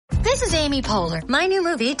This is Amy Poehler. My new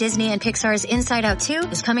movie, Disney and Pixar's Inside Out 2,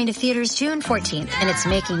 is coming to theaters June 14th, and it's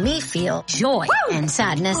making me feel joy and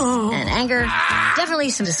sadness and anger,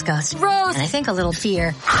 definitely some disgust, and I think a little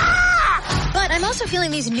fear. But I'm also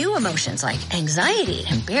feeling these new emotions like anxiety,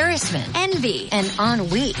 embarrassment, envy, and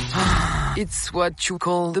ennui. It's what you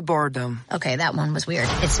call the boredom. Okay, that one was weird.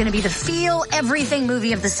 It's gonna be the feel everything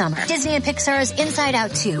movie of the summer. Disney and Pixar's Inside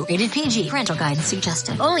Out 2. Rated PG. Parental guidance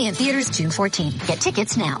suggested. Only in theaters June 14th. Get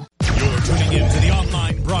tickets now. You're tuning in to the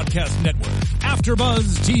online broadcast network,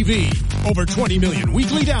 AfterBuzz TV. Over 20 million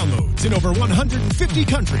weekly downloads in over 150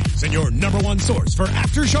 countries, and your number one source for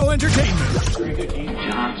after-show entertainment.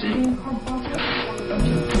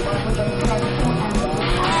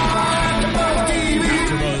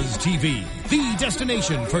 AfterBuzz TV, the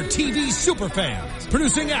destination for TV superfans,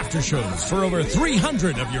 producing aftershows for over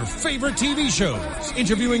 300 of your favorite TV shows,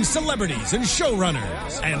 interviewing celebrities and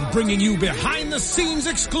showrunners, and bringing you behind-the-scenes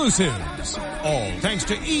exclusives. All thanks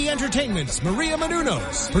to E! Entertainment's Maria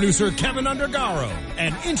Menounos, producer Kevin Undergaro,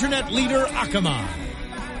 and internet leader Akamai.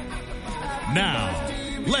 Now,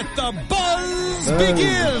 let the buzz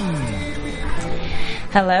begin!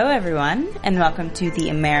 Hello, everyone, and welcome to the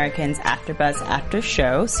Americans AfterBuzz After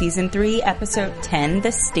Show, Season 3, Episode 10,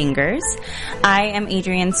 The Stingers. I am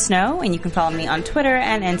Adrienne Snow, and you can follow me on Twitter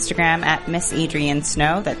and Instagram at Miss Adrienne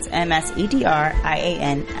Snow. That's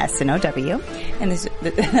MSEDRIANSNOW. And this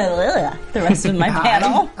the rest of my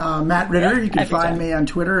panel. Matt Ritter. You can find me on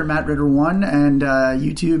Twitter at MattRitter1 and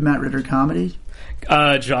YouTube, Matt Ritter Comedy.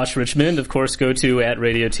 Josh Richmond, of course, go to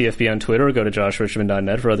 @RadioTFB on Twitter or go to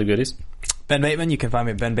joshrichmond.net for other goodies. Ben Bateman, you can find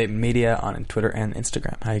me at Ben Bateman Media on Twitter and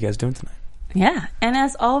Instagram. How are you guys doing tonight? Yeah, and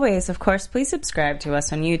as always, of course, please subscribe to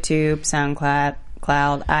us on YouTube, SoundCloud,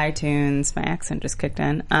 iTunes. My accent just kicked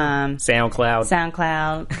in.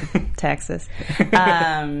 SoundCloud, Texas.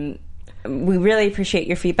 We really appreciate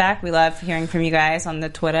your feedback. We love hearing from you guys on the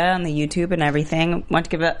Twitter, on the YouTube, and everything. I want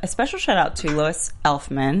to give a special shout out to Lois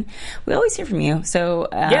Elfman. We always hear from you. So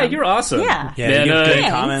yeah, you're awesome. Yeah, you give good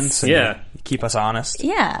comments. And yeah, you keep us honest.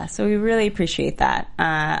 Yeah, so we really appreciate that.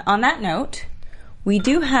 On that note, we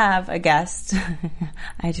do have a guest.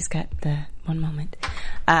 I just got the one moment.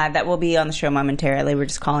 That will be on the show momentarily. We're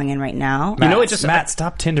just calling in right now. Matt,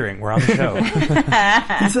 stop Tindering. We're on the show.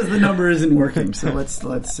 He says the number isn't working, so let's.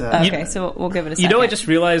 Okay, so we'll give it a second. You know, I just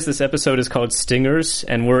realized this episode is called Stingers,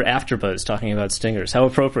 and we're AfterBuzz talking about stingers. How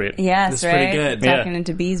appropriate! Yes, that's right. Pretty good. Talking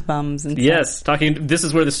into bees bums and yes, this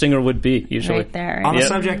is where the stinger would be usually. Right there. On the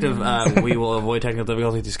subject of, we will avoid technical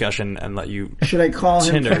difficulty discussion and let you. Should I call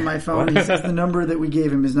him Tinder. from my phone? He says the number that we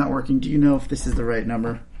gave him is not working. Do you know if this is the right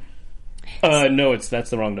number? No, that's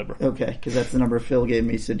the wrong number. Okay, because that's the number Phil gave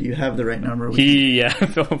me. So do you have the right number?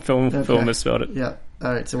 Phil misspelled it. Yeah.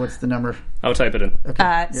 All right. So what's the number? I'll type it in.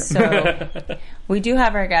 Okay. So we do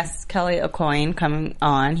have our guest Kelly O'Coin coming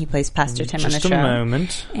on. He plays Pastor Tim on the show. Just a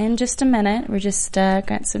moment. In just a minute. We're just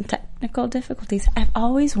got some technical difficulties. I've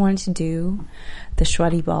always wanted to do the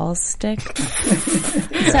sweaty balls stick.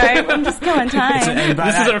 Sorry, I'm just killing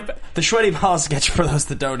time. The sweaty balls sketch, for those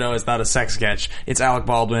that don't know, is not a sex sketch. It's Alec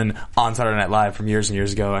Baldwin on Saturday Night Live from years and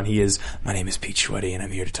years ago, and he is, my name is Pete Schweddy, and I'm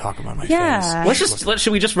here to talk about my face.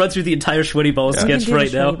 Should we just run through the entire sweaty balls sketch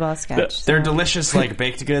right now? Ball sketch, They're delicious, like,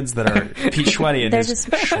 baked goods that are Pete Schweddy and his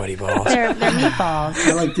sweaty balls. They're meatballs.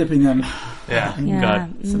 I like dipping them. Yeah.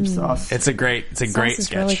 God. Some sauce. It's a great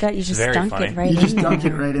sketch. Really good. You just dunk it right in. You just dunk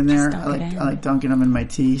it right in there. I like dunking them in my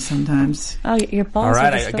tea sometimes. Oh, your balls. All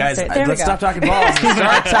right, are just guys, there let's stop talking balls and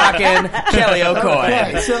start talking Kelly O'Coin.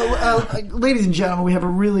 Okay, so ladies and gentlemen, we have a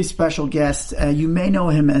really special guest. You may know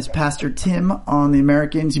him as Pastor Tim on The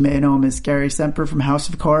Americans. You may know him as Gary Semper from House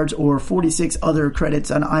of Cards, or 46 other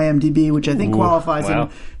credits on IMDb, which I think qualifies him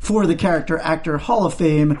for the Character Actor Hall of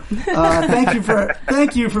Fame.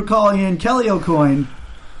 Thank you for calling in, Kelly O'Coin.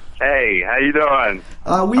 Hey, how you doing?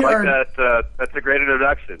 That's a great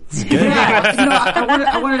introduction.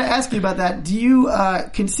 Yeah, I wanted to ask you about that. Do you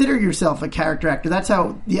consider yourself a character actor? That's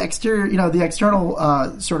how the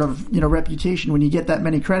external sort of reputation when you get that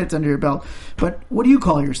many credits under your belt. But what do you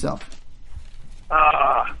call yourself?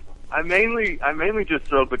 I'm mainly just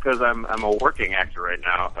thrilled because I'm a working actor right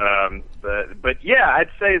now. But yeah, I'd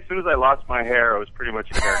say as soon as I lost my hair, I was pretty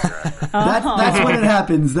much a character actor. That's when it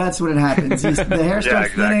happens. That's when it happens. The hair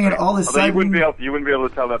starts thinning, and all of a sudden you wouldn't be able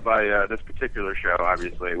to tell that by this particular show,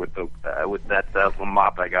 obviously, with that little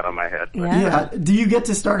mop I got on my head. Yeah. Do you get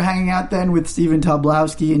to start hanging out then with Stephen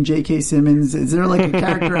Tobolowsky and J.K. Simmons? Is there like a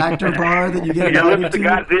character actor bar that you get? You live to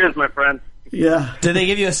God's ears, my friend. Yeah. Did they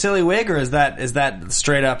give you a silly wig, or is that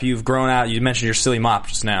straight up? You've grown out. You mentioned your silly mop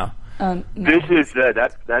just now. No. This is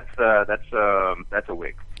that's a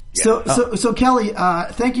wig. So Kelly,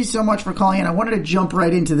 thank you so much for calling in. I wanted to jump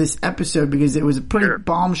right into this episode because it was a pretty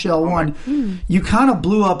bombshell one. You kind of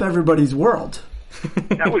blew up everybody's world.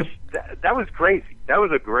 That was crazy. That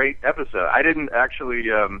was a great episode. I didn't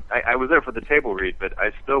actually. I was there for the table read, but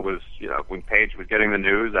I still was. When Paige was getting the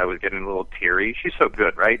news, I was getting a little teary. She's so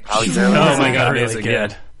good, right? Oh my God, amazing! Really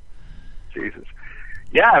good. Jesus.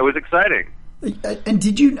 Yeah, it was exciting. And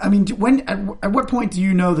did you? I mean, at what point do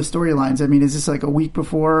you know the storylines? I mean, is this like a week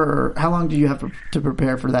before, or how long do you have to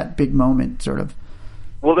prepare for that big moment? Sort of.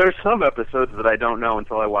 Well, there's some episodes that I don't know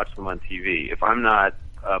until I watch them on TV. If I'm not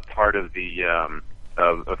part of the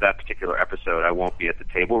of that particular episode, I won't be at the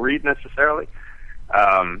table read necessarily.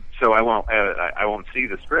 So I won't see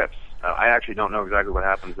the scripts. I actually don't know exactly what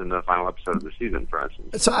happens in the final episode of the season, for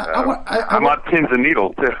instance. So I'm on pins and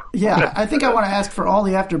needles, too. Yeah, I think I want to ask for all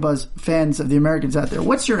the AfterBuzz fans of the Americans out there,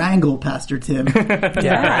 what's your angle, Pastor Tim?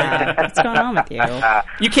 Yeah, what's going on with you?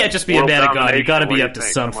 You can't just be a bad guy. You got to be up to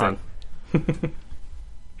something.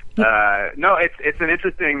 No, it's an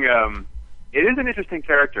interesting. It is an interesting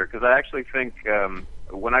character because I actually think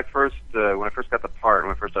when I first got the part,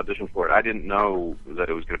 when I first auditioned for it, I didn't know that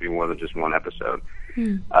it was going to be more than just one episode.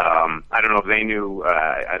 I don't know if they knew.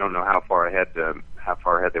 I don't know how far ahead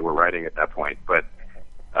they were writing at that point, but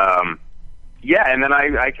yeah. And then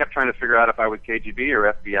I kept trying to figure out if I was KGB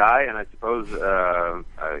or FBI, and I suppose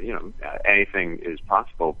anything is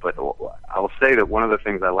possible. But I'll say that one of the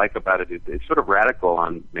things I like about it is it's sort of radical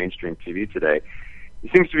on mainstream TV today. He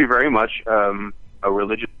seems to be very much a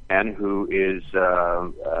religious man who is,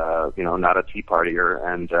 not a Tea Partier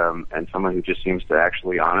and someone who just seems to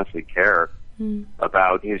actually honestly care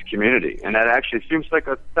about his community, and that actually seems like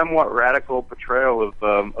a somewhat radical portrayal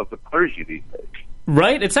of the clergy these days.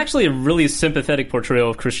 Right? It's actually a really sympathetic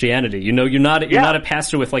portrayal of Christianity. You're not a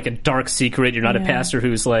pastor with like a dark secret. You're not a pastor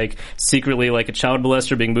who's like secretly like a child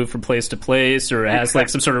molester being moved from place to place or has like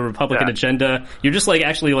some sort of Republican agenda. You're just like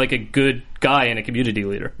actually like a good guy and a community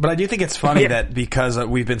leader. But I do think it's funny that because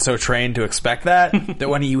we've been so trained to expect that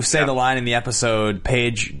when you say the line in the episode,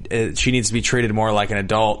 Paige, she needs to be treated more like an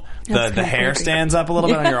adult. The hair stands up a little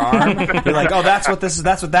bit on your arm. You're like, oh, that's what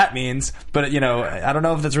that means. But I don't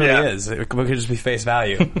know if this really is. It could just be face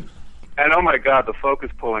value. And oh my God, the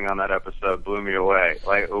focus pulling on that episode blew me away.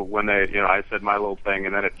 Like when they, I said my little thing,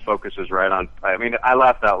 and then it focuses right on. I mean, I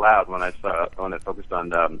laughed out loud when it focused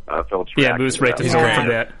on Philip's reaction. Yeah, moves right to the for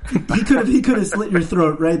that. He could have slit your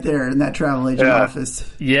throat right there in that travel agent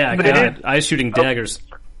office. Yeah, God, eyes shooting daggers.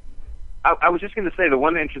 I was just going to say the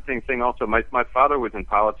one interesting thing also. My father was in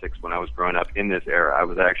politics when I was growing up in this era. I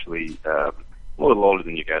was actually a little older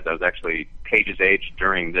than you guys. I was actually Paige's age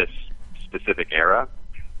during this specific era.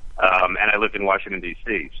 And I lived in Washington,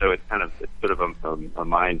 D.C., so it's sort of a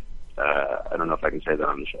mind, I don't know if I can say that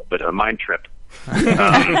on the show, but a mind trip.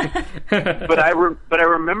 But I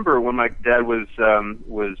remember when my dad was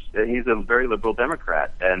he's a very liberal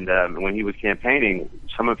Democrat, and when he was campaigning,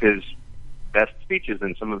 some of his best speeches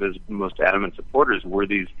and some of his most adamant supporters were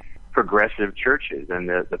these progressive churches and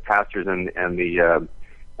the pastors and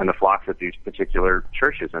the flocks at these particular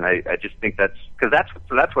churches, and I just think that's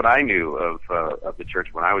what I knew of the church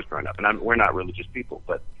when I was growing up, and we're not religious people,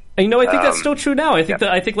 but. And, I think that's still true now. I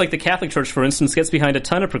think like the Catholic Church, for instance, gets behind a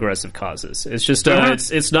ton of progressive causes. It's just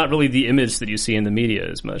it's not really the image that you see in the media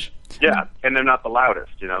as much. Yeah, and they're not the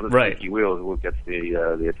loudest. The right. squeaky wheel is what gets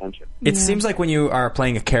the attention. It seems like when you are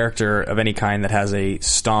playing a character of any kind that has a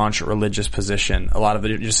staunch religious position, a lot of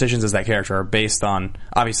the decisions as that character are based on,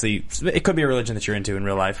 obviously, it could be a religion that you're into in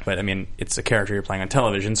real life, but I mean, it's a character you're playing on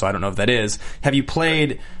television, so I don't know if that is. Have you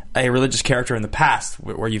played a religious character in the past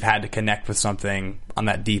where you've had to connect with something on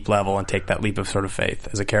that deep level and take that leap of sort of faith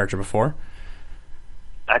as a character before?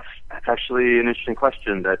 That's actually an interesting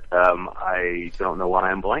question that I don't know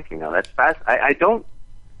why I'm blanking on. That's fast. I don't.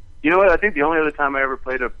 You know what? I think the only other time I ever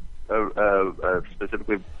played a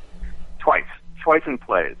specifically twice in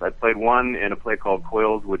plays. I played one in a play called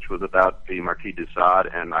Coils, which was about the Marquis de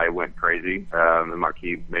Sade, and I went crazy. The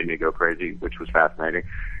Marquis made me go crazy, which was fascinating.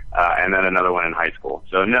 And then another one in high school.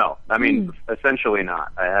 So no, I mean, essentially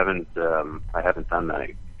not. I haven't done that.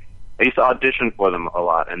 I used to audition for them a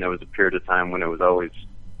lot, and there was a period of time when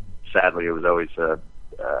sadly,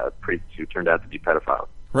 priests who turned out to be pedophiles.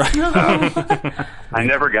 Right. I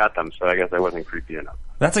never got them, so I guess I wasn't creepy enough.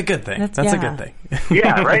 That's a good thing. That's a good thing.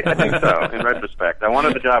 Yeah, right? I think so, in retrospect. I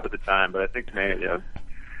wanted the job at the time, but I think maybe,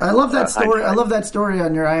 I love that story. I love that story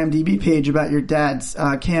on your IMDb page about your dad's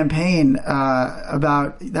campaign.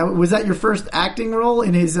 About that, was that your first acting role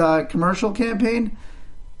in his commercial campaign?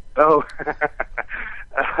 Oh,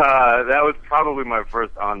 That was probably my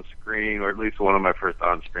first on-screen, or at least one of my first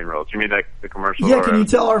on-screen roles. You mean like the commercial? Yeah, can you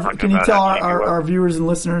tell our viewers and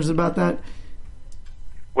listeners about that?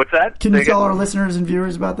 What's that? Can you tell our listeners and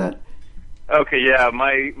viewers about that? Okay, yeah.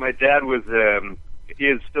 My dad was he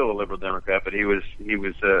is still a liberal Democrat, but he was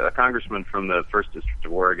a congressman from the 1st District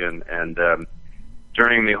of Oregon, and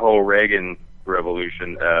during the whole Reagan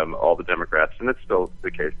Revolution, all the Democrats, and it's still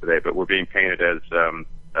the case today, but were being painted as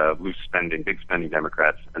loose spending, big spending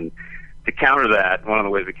Democrats. And to counter that, one of the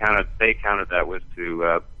ways they countered that was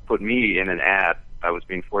to put me in an ad. I was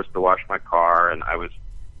being forced to wash my car, and I was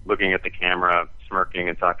looking at the camera, smirking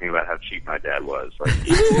and talking about how cheap my dad was. Like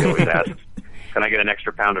he always asked, "Can I get an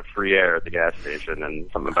extra pound of free air at the gas station?" and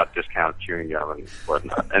something about discount chewing gum and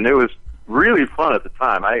whatnot. And it was really fun at the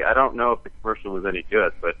time. I don't know if the commercial was any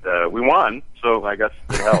good, but we won, so I guess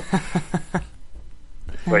it helped.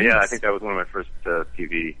 But yeah, I think that was one of my first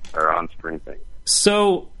TV or on-screen things.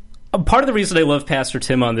 So, part of the reason I love Pastor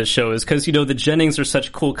Tim on this show is because, the Jennings are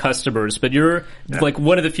such cool customers, but you're like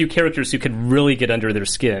one of the few characters who can really get under their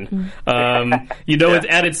skin. And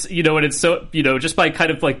it's so, just by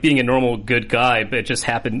kind of like being a normal good guy, but just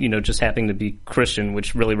happening to be Christian,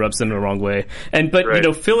 which really rubs them the wrong way.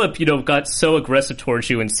 But Philip, got so aggressive towards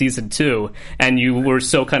you in season 2, and you were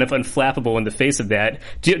so kind of unflappable in the face of that.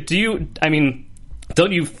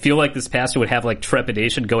 Don't you feel like this pastor would have like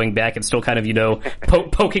trepidation going back and still kind of,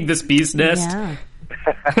 poking this bee's nest? Yeah.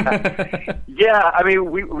 Yeah, I mean,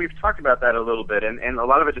 we've talked about that a little bit, and a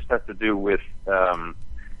lot of it just has to do with the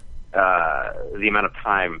amount of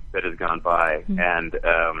time that has gone by, and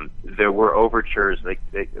there were overtures.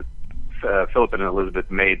 Philip and Elizabeth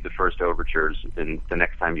made the first overtures in The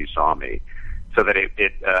Next Time You Saw Me, so that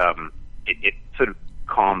it sort of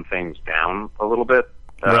calmed things down a little bit.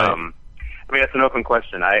 Right. I mean, that's an open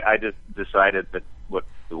question. I just decided that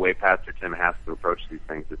the way Pastor Tim has to approach these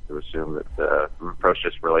things is to assume that approach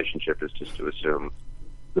this relationship is just to assume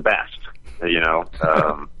the best.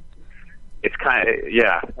 It's kind of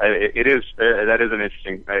it is that is an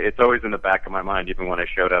interesting. It's always in the back of my mind, even when I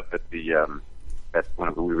showed up at the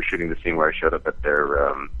when we were shooting the scene where I showed up at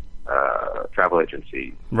their travel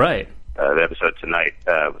agency. Right. The episode tonight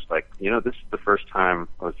was like, this is the first time,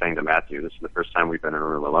 I was saying to Matthew, this is the first time we've been in a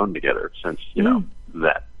room alone together since,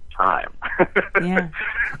 that time. Yeah.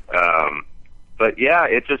 But yeah,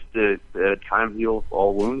 it just, time heals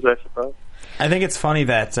all wounds, I suppose. I think it's funny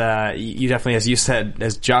that you definitely,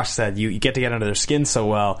 as Josh said, you get to get under their skin so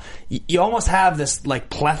well. You almost have this like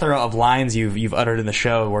plethora of lines you've uttered in the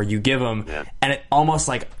show where you give them, and it almost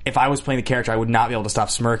like if I was playing the character, I would not be able to stop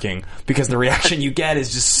smirking because the reaction you get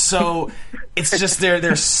is just so. It's just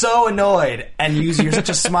they're so annoyed, and you're such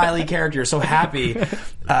a smiley character, you're so happy.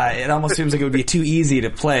 It almost seems like it would be too easy to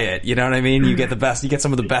play it. You know what I mean? You get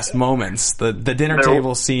some of the best moments. The dinner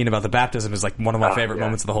table scene about the baptism is like one of my favorite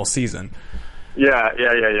moments of the whole season. Yeah.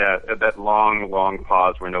 That long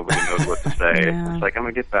pause where nobody knows what to say. It's like, I'm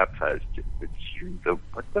going to get baptized.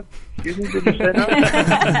 What the? Excuse me, did you say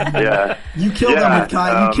that? Yeah. You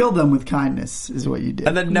killed them with kindness, is what you did.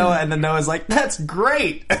 And then Noah's like, "That's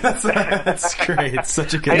great. That's great. It's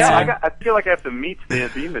such a good scene." I feel like I have to meet Stan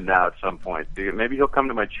Beeman now at some point. Maybe he'll come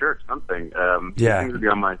to my church. Something. Seems to be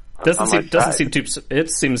on my. It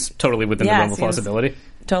seems totally within the realm of possibility.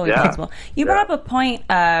 Totally possible. You brought up a point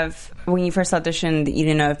of when you first auditioned that you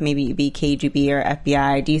didn't know if maybe you'd be KGB or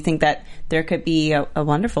FBI. Do you think that there could be a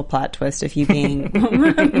wonderful plot twist of you being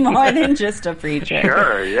more than just a preacher?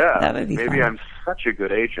 Sure, yeah. That would be maybe fun. I'm such a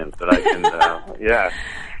good agent that I can, yeah.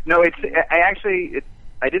 No,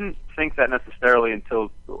 I didn't think that necessarily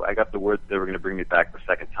until I got the word that they were going to bring me back the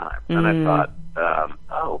second time. And I thought,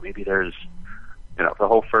 maybe there's, the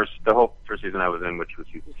whole first season I was in, which was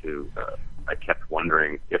season 2, I kept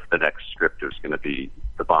wondering if the next script was going to be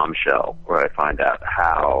the bombshell where I find out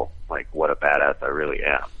what a badass I really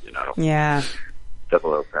am, Yeah.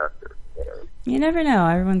 00 character. Whatever. You never know.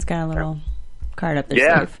 Everyone's got a little card up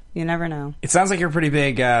their sleeve. You never know. It sounds like you're a pretty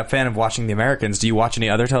big fan of watching The Americans. Do you watch any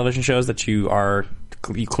other television shows that you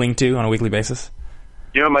cling to on a weekly basis?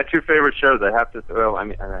 My 2 favorite shows, I have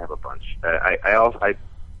a bunch.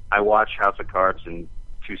 I watch House of Cards in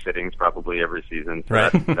 2 sittings probably every season. So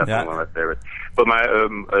right. That's one of my favorites. But my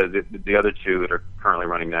the other 2 that are currently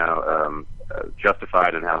running now,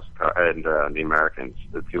 Justified and The Americans,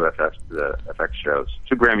 the 2 FX shows,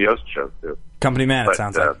 2 Graham Yost shows too. Company man, it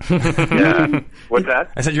sounds like. Yeah. What's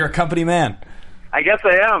that? I said you're a company man. I guess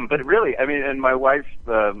I am, but really, and my wife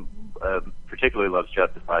particularly loves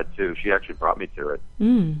Justified too. She actually brought me to it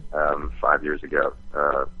 5 years ago.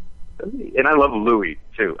 and I love Louis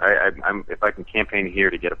too. I'm if I can campaign here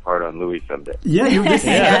to get a part on Louis someday. Yeah, you're this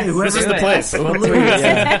is the place.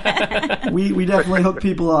 We definitely hook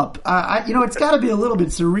people up. It's got to be a little bit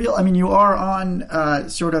surreal. I mean, you are on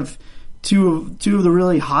sort of two of the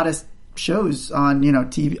really hottest shows on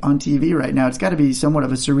TV right now. It's got to be somewhat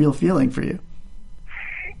of a surreal feeling for you.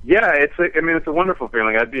 Yeah, it's a wonderful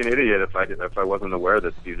feeling. I'd be an idiot if I wasn't aware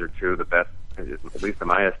that these are two of the best, at least in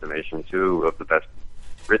my estimation, two of the best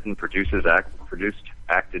written, produced,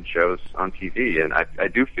 acted shows on TV, and I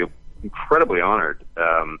do feel incredibly honored.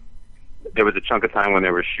 There was a chunk of time when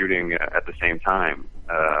they were shooting at the same time,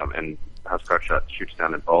 and House Card shoots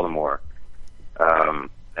down in Baltimore.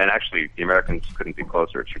 And actually, the Americans couldn't be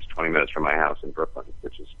closer. It shoots 20 minutes from my house in Brooklyn,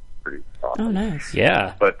 which is pretty awesome. Oh, nice.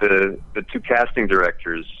 Yeah. But the two casting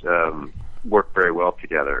directors worked very well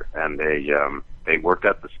together, and they worked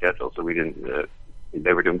out the schedule, so we didn't.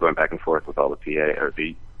 They were going back and forth with all the PA or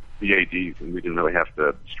the ADs, and we didn't really have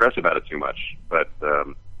to stress about it too much. But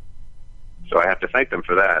so I have to thank them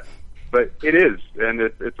for that. But it is, and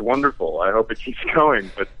it's wonderful. I hope it keeps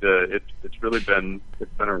going. But it's really been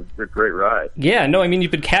a great ride. Yeah, no, I mean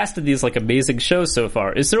you've been cast in these like amazing shows so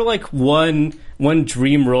far. Is there like one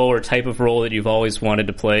dream role or type of role that you've always wanted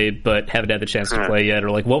to play but haven't had the chance to play yet,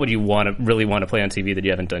 or like what would you really want to play on TV that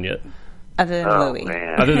you haven't done yet? Other than Louis.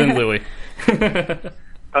 Man. Other than Louis.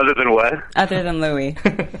 Other than what? Other than Louis.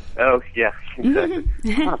 Oh, yeah. Exactly.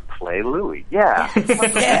 I want to play Louis. Yeah.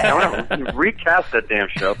 I want to recast that damn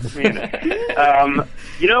show. Put me in it.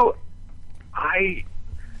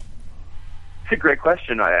 It's a great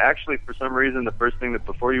question. I actually, for some reason, the first thing that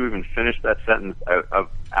before you even finished that sentence of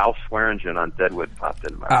Al Swearingen on Deadwood popped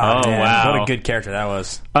into my mind. Oh, wow. What a good character that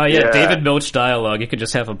was. Yeah, David Milch dialogue. You could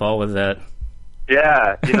just have a ball with that.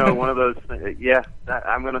 Yeah, one of those things. Yeah,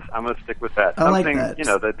 I'm gonna stick with that. Something, I like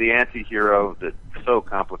that. The anti-hero that's so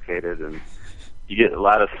complicated, and you get a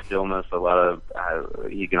lot of stillness, a lot of.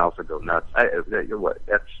 You can also go nuts.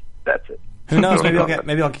 That's it. Who knows? Maybe I'll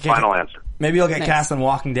get final answer. Maybe you'll get cast on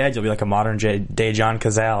Walking Dead. You'll be like a modern day John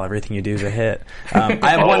Cazale. Everything you do is a hit.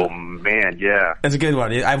 Man, yeah. It's a good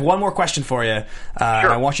one. I have one more question for you. Sure.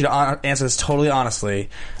 I want you to answer this totally honestly.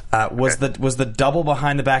 Was the double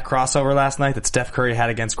behind the back crossover last night that Steph Curry had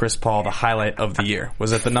against Chris Paul the highlight of the year?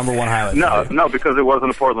 Was it the number one highlight? No, because it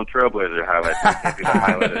wasn't a Portland Trailblazer highlight. It can't be the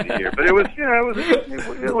highlight of the year. But it was,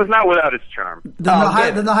 it was not without its charm.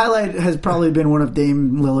 Then the highlight has probably been one of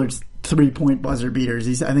Dame Lillard's 3-point buzzer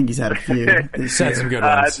beaters. I think he's had a few. He's had some good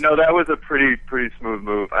ones. No, that was a pretty smooth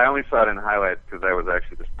move. I only saw it in highlights because I was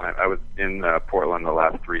actually I was in Portland the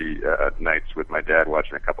last 3 nights with my dad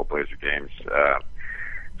watching a couple Blazer games.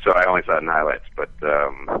 So I only saw it in highlights, but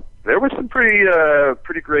there were some pretty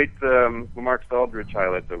great Lamarcus Aldridge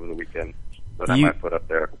highlights over the weekend that I might put up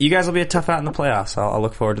there. You guys will be a tough out in the playoffs. I'll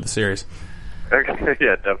look forward to the series.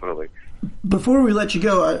 Yeah, definitely. Before we let you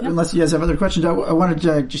go, unless you guys have other questions, I wanted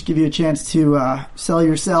to just give you a chance to sell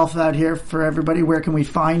yourself out here for everybody. Where can we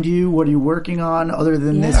find you? What are you working on other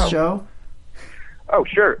than this show? Oh,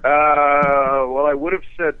 sure. Well, I would have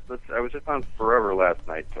said I was just on Forever last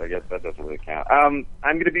night, so I guess that doesn't really count. I'm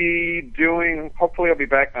going to be hopefully I'll be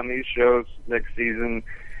back on these shows next season,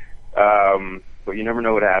 but you never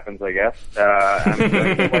know what happens, I guess. I'm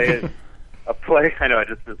going to play. I know, I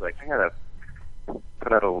just was like, I got to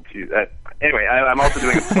put out a little tease. Anyway, I'm also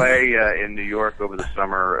doing a play in New York over the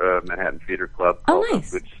summer, Manhattan Theater Club called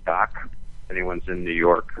Good Stock. Anyone's in New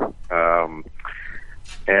York.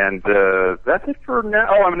 And that's it for now.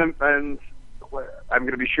 Oh, I'm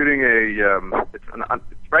going to be shooting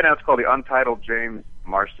right now it's called the Untitled James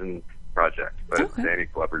Marston Project. But Danny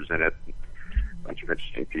Glover's in it, a bunch of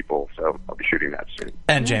interesting people, so I'll be shooting that soon.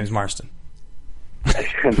 And James Marston.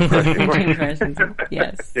 James Marston,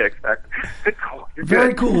 yes. Yeah, exactly. Good call.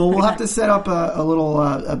 Very cool. Well, we'll have to set up a little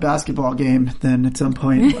a basketball game then at some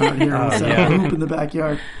point out here. A hoop in the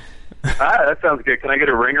backyard. That sounds good. Can I get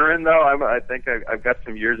a ringer in, though? I think I've got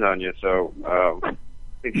some years on you, so...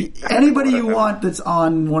 Anybody you want that's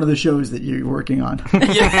on one of the shows that you're working on.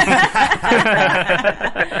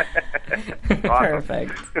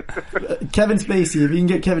 Perfect. Kevin Spacey. If you can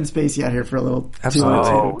get Kevin Spacey out here for a little...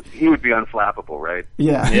 Absolutely. He would be unflappable, right?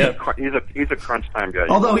 Yeah. He's a crunch time guy.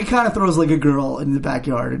 Although he kind of throws like a girl in the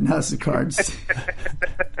backyard in House of Cards.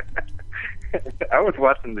 I was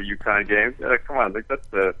watching the UConn games. Come on, they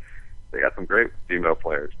got some great female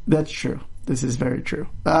players. That's true. This is very true.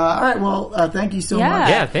 All right, well, thank you so much.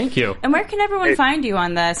 Yeah, thank you. And where can everyone find you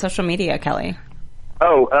on the social media, Kelly?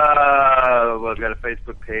 Well, I've got a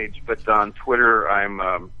Facebook page, but on Twitter,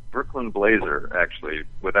 I'm Brooklyn Blazer, actually,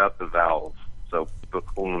 without the vowels. So,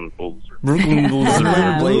 Brooklyn Blazer. Brooklyn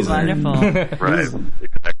Blazer. Wonderful. Right,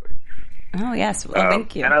 exactly. Oh, yes. Well,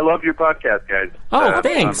 thank you. And I love your podcast, guys. Oh,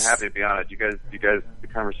 thanks. I'm happy to be on it. You guys, the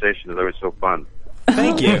conversation is always so fun.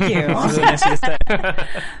 Thank you. Thank you. Really nice of you to say.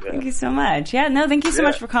 Thank you so much. Yeah, no, thank you so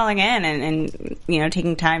much for calling in and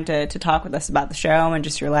taking time to talk with us about the show and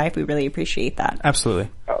just your life. We really appreciate that. Absolutely.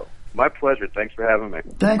 Oh, my pleasure. Thanks for having me.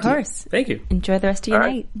 Thank you. Of course. Thank you. Enjoy the rest of your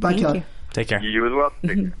night. Bye, Thank Kelly. you. Take care. You as well.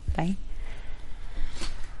 Take care. Bye.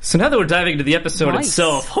 So now that we're diving into the episode Nice.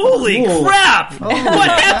 itself, holy crap!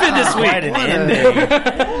 What happened this week? Quite an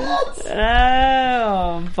ending.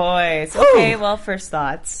 Oh, boys. Okay, well, first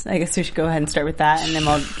thoughts. I guess we should go ahead and start with that, and then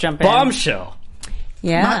we'll jump in. Bombshell.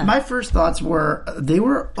 Yeah. My first thoughts were they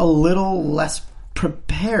were a little less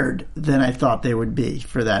prepared than I thought they would be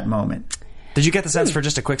for that moment. Did you get the sense for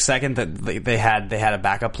just a quick second that they had a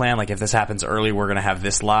backup plan? Like, if this happens early, we're going to have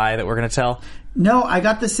this lie that we're going to tell? No, I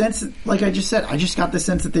got the sense, like I just said, I just got the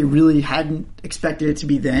sense that they really hadn't expected it to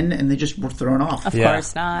be then, and they just were thrown off. Of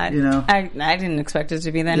course not. You know? I didn't expect it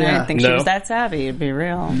to be then. I Yeah. didn't think she No. was that savvy. It'd be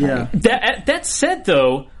real. Yeah. That said,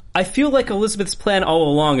 though, I feel like Elizabeth's plan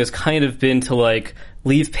all along has kind of been to, like,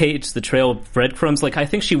 leave Paige the trail of breadcrumbs. Like, I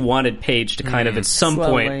think she wanted Paige to kind of at some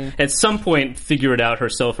point figure it out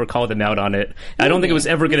herself or call them out on it. I don't think it was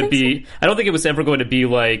ever going to be. I don't think it was ever going to be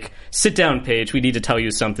like, sit down, Paige. We need to tell you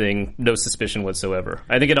something. No suspicion whatsoever.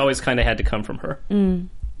 I think it always kind of had to come from her.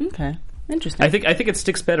 Okay. Interesting. I think it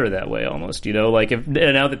sticks better that way almost. You know, like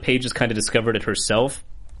now that Paige has kind of discovered it herself,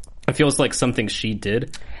 it feels like something she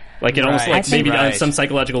did. Like it almost like maybe on some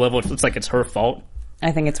psychological level, it's like it's her fault.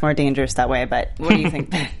 I think it's more dangerous that way, but what do you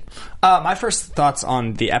think? My first thoughts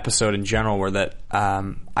on the episode in general were that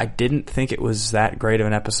I didn't think it was that great of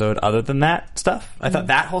an episode other than that stuff. I thought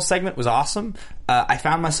that whole segment was awesome. I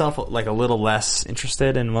found myself like a little less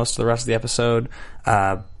interested in most of the rest of the episode,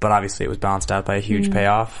 but obviously it was balanced out by a huge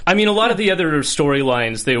payoff. I mean, a lot of the other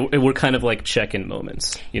storylines, they were kind of like check-in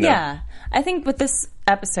moments, you know? Yeah. I think with this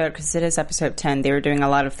episode, because it is episode 10, they were doing a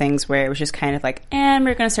lot of things where it was just kind of like, and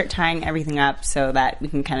we're going to start tying everything up so that we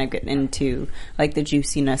can kind of get into like the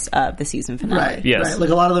juiciness of the season finale. Right. Yes. Right. Like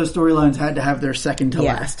a lot of those storylines had to have their second to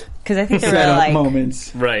last. Because I think there Set were up like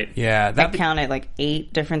moments. Right. Yeah, I counted like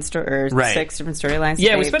 8 different or Right. 6 different storylines.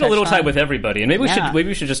 Yeah, we they spent a little touched time on. with everybody, and maybe Yeah.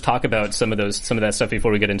 we should just talk about some of that stuff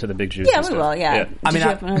before we get into the big juice. Yeah, and we stuff. will. Yeah. I mean, Did you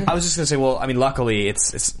have- I was just going to say, well, I mean, luckily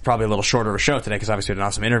it's probably a little shorter of a show today because obviously we had an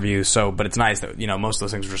awesome interview. So, but it's nice that most of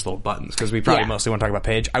those things were just little buttons because we probably mostly want to talk about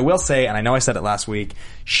Paige. I will say, and I know I said it last week,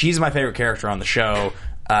 she's my favorite character on the show.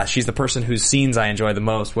 She's the person whose scenes I enjoy the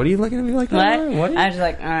most. What are you looking at me like that? What? I was just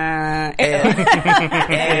like, And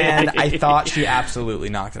I thought she absolutely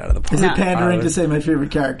knocked it out of the park. Is it pandering to say my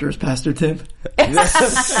favorite character is Pastor Tim?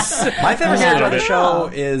 My favorite character on the show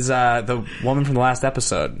is the woman from the last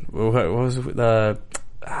episode. What was the?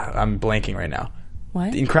 I'm blanking right now.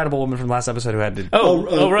 What? The incredible woman from the last episode who had to.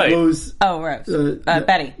 Right. Rose. Oh, Rose.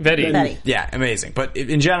 Betty. Betty. Yeah, amazing. But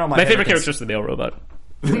in general, My favorite character is the male robot.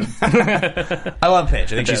 I love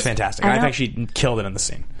Paige. I think she's fantastic. I I don't- think she killed it in the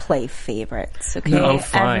scene. Play favorites. Okay. Oh,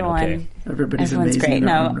 fine, Everyone. okay. Everybody's Everyone's amazing. great. in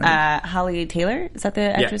their No, own right. Holly Taylor, is that the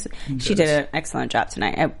actress? She did an excellent job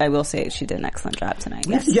tonight. I will say she did an excellent job tonight.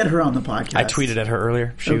 We have to get her on the podcast. I tweeted at her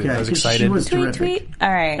earlier. I was 'cause excited. She was Tweet, terrific. tweet. All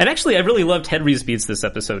right. And actually, I really loved Henry's beats this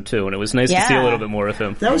episode too, and it was nice to see a Yeah. little bit more of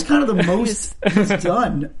him. That was kind of the most he's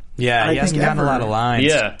done. Yeah, I he hasn't think gotten a ever. lot of lines.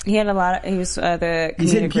 Yeah. He had a lot of, he was the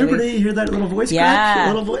He's in comedic puberty. relief. You hear that little voice Yeah. crack?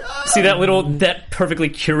 Little voice. See that perfectly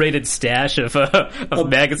curated stash of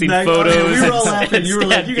magazine photos. We were all and laughing. You were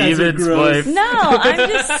like, Stan "You guys are David's gross." wife. No,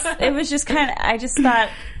 it was just kind of, I just thought,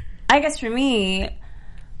 I guess for me,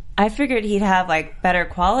 I figured he'd have like better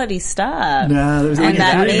quality stuff. Nah, there was And like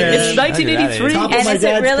that a maybe- dream, It's man. 1983. Top And of my is it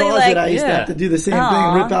dad's really closet, like- I used to have to do the same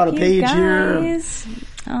thing. Rip out a you page here. guys.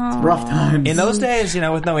 Rough times. In those days,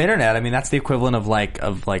 with no internet, I mean, that's the equivalent of like,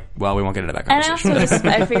 well, we won't get into that And I conversation. also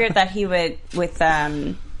I figured that he would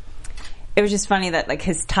it was just funny that like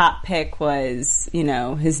his top pick was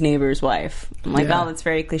his neighbor's wife. I'm like, Yeah. oh, that's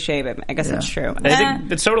very cliche, but I guess it's true. I think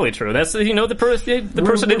it's totally true. That's the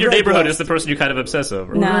person in we're your very neighborhood blessed. is the person you kind of obsess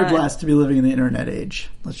over. We're No. very blessed to be living in the internet age.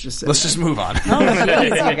 Let's just say. Let's just move on. Oh,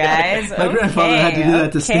 jeez, you guys. My grandfather had to do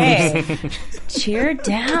that to okay. Cheer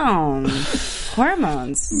down.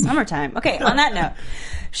 Hormones. Summertime. Okay, on that note,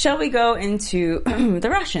 shall we go into the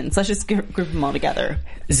Russians? Let's just group them all together.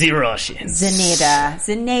 The Russians. Zeneda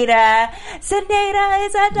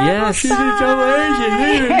is a double Yes. spy.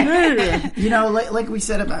 like we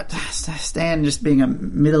said about Stan just being a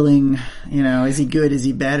middling, is he good? Is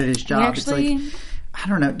he bad at his job? Actually, it's like, I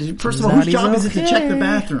don't know. First of all, whose job is it to check the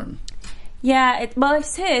bathroom? yeah,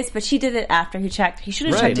 it's his, but she did it after he checked. He should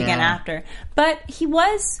have checked again after. But he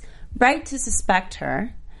was right to suspect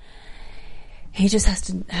her. He just has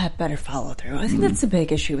to have better follow-through. I think that's the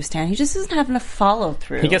big issue with Stan. He just doesn't have enough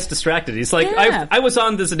follow-through. He gets distracted. He's like, I was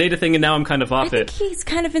on this data thing and now I'm kind of off I think he's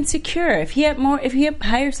kind of insecure. If he had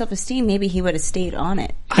higher self-esteem, maybe he would have stayed on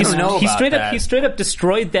it. I don't know about that. He straight up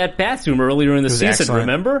destroyed that bathroom earlier in the season, excellent.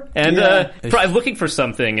 Remember? And probably looking for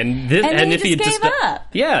something. And if he just gave up.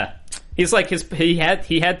 Yeah. He's like he had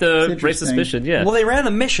the great suspicion, yeah. Well, they ran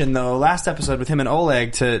a mission though last episode with him and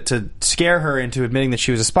Oleg to scare her into admitting that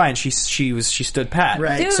she was a spy, and she stood pat.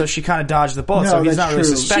 Right. Dude, so she kind of dodged the bullet. So he's not really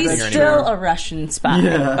suspecting her She's anymore. still a Russian spy.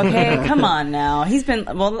 Yeah. Okay, come on now. He's been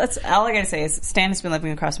all I gotta say is Stan has been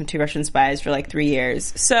living across from 2 Russian spies for like 3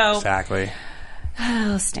 years. So Exactly.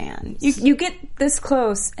 Oh, Stan. You get this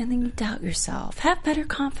close and then you doubt yourself. Have better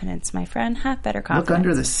confidence, my friend. Have better confidence. Look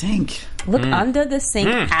under the sink. Look under the sink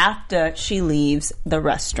after she leaves the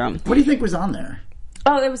restroom. What do you think was on there?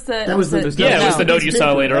 Oh, it was the... it was the note you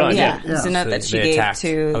saw later on. Yeah, it was the note that she gave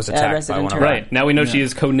to Resident Turtle. Right. Now we know she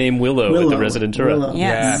is codenamed Willow with the Resident Turtle.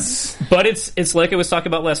 Yes. But it's like I was talking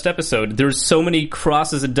about last episode. There's so many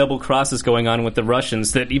crosses and double crosses going on with the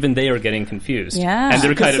Russians that even they are getting confused. Yeah. And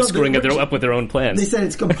they're kind of screwing up with their own plans. They said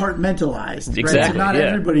it's compartmentalized. Exactly, Right? So not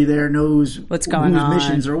everybody there knows what's going on,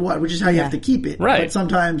 missions or what, which is how you have to keep it. Right. But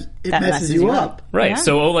sometimes it messes you up. Right. Yeah.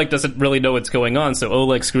 So Oleg doesn't really know what's going on. So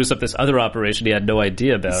Oleg screws up this other operation he had no idea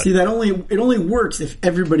about. See, it only works if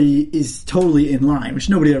everybody is totally in line, which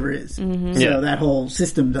nobody ever is. Mm-hmm. So that whole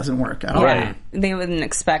system doesn't work at all. Right. They wouldn't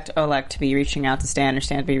expect Oleg to be reaching out to Stan or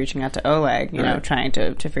Stan to be reaching out to Oleg, you know, trying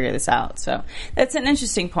to figure this out. So that's an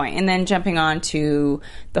interesting point. And then jumping on to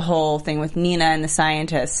the whole thing with Nina and the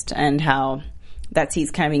scientist and how that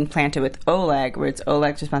seed's kind of being planted with Oleg, where it's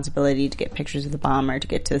Oleg's responsibility to get pictures of the bomber, to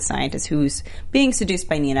get to the scientist who's being seduced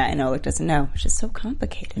by Nina, and Oleg doesn't know, which is so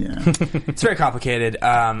complicated. Yeah. It's very complicated.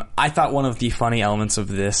 I thought one of the funny elements of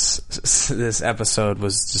this episode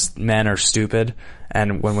was just men are stupid,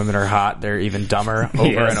 and when women are hot, they're even dumber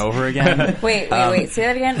over and over again. Wait. Say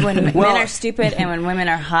that again. When men are stupid and when women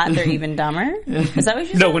are hot, they're even dumber? Is that what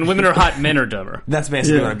you said? No, when women are hot, men are dumber. That's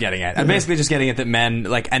basically what I'm getting at. I'm basically just getting at that men,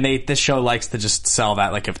 this show likes to just sell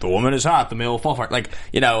that, like, if the woman is hot, the male will fall for it. Like,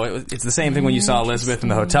 it's the same thing when you saw Elizabeth in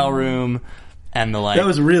the hotel room. And that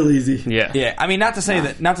was real easy. Yeah. I mean, not to say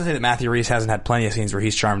that Matthew Rhys hasn't had plenty of scenes where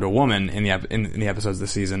he's charmed a woman in the episodes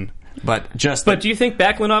this season, but do you think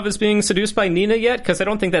Baklanov is being seduced by Nina yet? Because I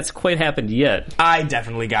don't think that's quite happened yet. I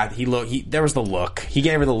definitely got there was the look. He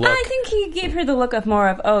gave her the look. I think he gave her the look of more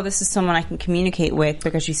of, oh, this is someone I can communicate with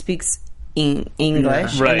because she speaks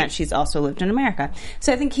English, and that she's also lived in America.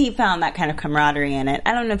 So I think he found that kind of camaraderie in it.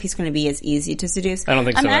 I don't know if he's going to be as easy to seduce. I don't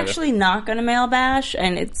think so. I'm either. Actually not going to male bash,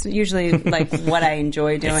 and it's usually like what I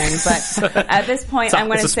enjoy doing. But at this point, I'm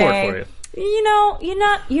going to say,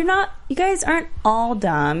 you guys aren't all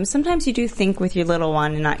dumb. Sometimes you do think with your little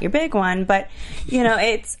one and not your big one. But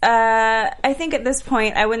it's. I think at this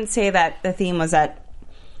point, I wouldn't say that the theme was that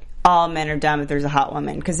all men are dumb if there's a hot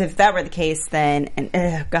woman. Because if that were the case, then,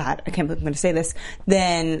 God, I can't believe I'm going to say this,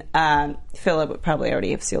 then Philip would probably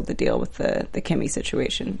already have sealed the deal with the Kimmy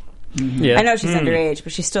situation. Mm-hmm. Yeah. I know she's underage,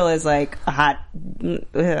 but she still is like a hot,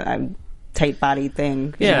 tight body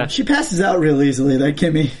thing. Yeah. She passes out real easily, that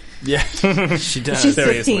Kimmy. Yeah, she does. She's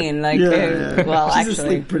 15. Well, she's actually,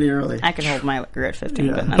 asleep pretty early. I can hold my liquor at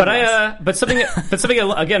 15, but something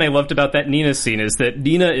again I loved about that Nina scene is that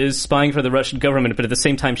Nina is spying for the Russian government, but at the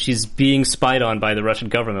same time she's being spied on by the Russian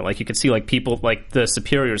government. Like you could see, like people, like the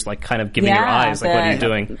superiors, like kind of giving her eyes, like what are you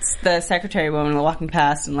doing? The secretary woman walking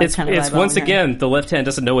past and it's once again the left hand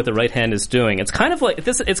doesn't know what the right hand is doing. It's kind of like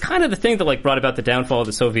this. It's kind of the thing that like brought about the downfall of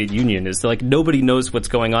the Soviet Union is that, like nobody knows what's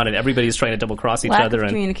going on and everybody's trying to double cross each other. Lack of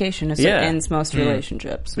communication is what ends most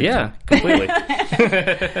relationships. Yeah, completely.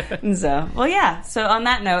 So on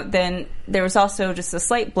that note, then there was also just a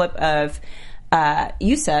slight blip of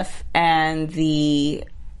Yusuf and the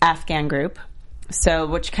Afghan group. So,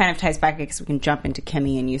 which kind of ties back because we can jump into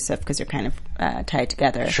Kimmy and Yusuf because they're kind of tied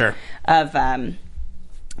together. Sure.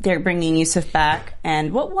 They're bringing Yusuf back,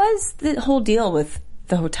 and what was the whole deal with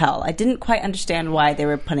the hotel? I didn't quite understand why they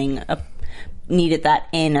were needed that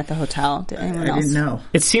in at the hotel. Did anyone else? I didn't know.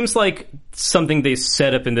 It seems like something they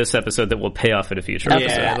set up in this episode that will pay off in a future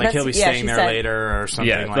episode. Yeah, like he'll be staying there later or something.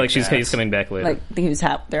 Yeah, like he's coming back later. Like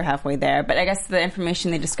they're halfway there. But I guess the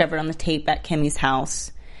information they discovered on the tape at Kimmy's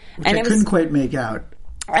house, which I couldn't quite make out.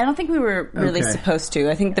 I don't think we were really supposed to.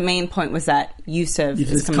 I think the main point was that Yusuf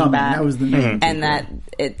is coming back. That was the main thing, and that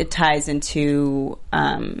it ties into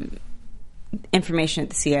information that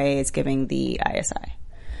the CIA is giving the ISI.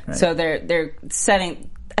 Right. So they're setting.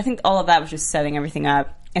 I think all of that was just setting everything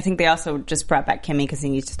up. I think they also just brought back Kimmy because they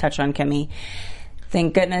need to touch on Kimmy.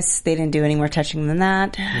 Thank goodness they didn't do any more touching than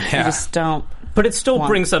that. Yeah. They just don't But it still want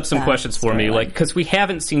brings up some that questions for me, storyline. like, because we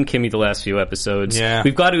haven't seen Kimmy the last few episodes. Yeah.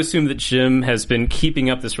 We've got to assume that Jim has been keeping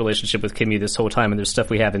up this relationship with Kimmy this whole time, and there's stuff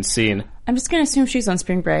we haven't seen. I'm just going to assume she's on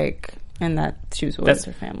spring break and that she was with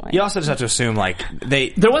her family. You also just have to assume, like,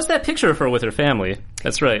 There was that picture of her with her family.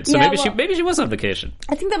 That's right. So Yeah, maybe she was on vacation.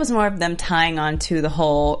 I think that was more of them tying on to the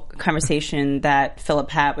whole conversation that Philip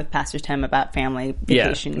had with Pastor Tim about family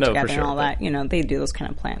vacation no, together for sure, and all that. You know, they do those kind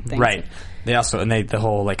of planned things. right. They also, the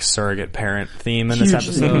whole, like, surrogate parent theme in this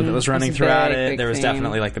episode that was running It's a throughout big, it. There was big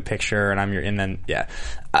definitely, like, the picture, and then,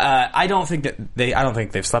 I don't think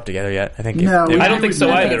they've slept together yet. I think No, I don't think so I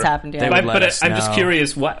don't either. think it's happened yet. They would let But us I'm just know.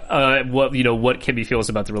 curious what Kimmy feels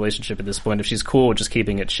about the relationship at this point. If she's cool with just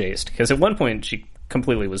keeping it chaste, because at one point she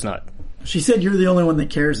completely was not. She said, "You're the only one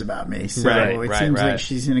that cares about me." So Right, it right, seems right. like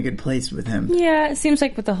she's in a good place with him. Yeah, it seems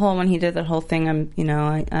like with the whole, when he did that whole thing,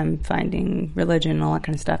 I'm finding religion and all that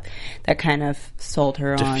kind of stuff, that kind of sold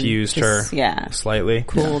her on. Diffused her slightly.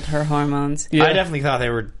 Cooled her hormones. Yeah. I definitely thought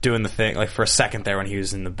they were doing the thing, like, for a second there when he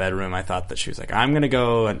was in the bedroom, I thought that she was like, I'm going to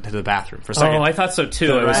go to the bathroom for a second. Oh, I thought so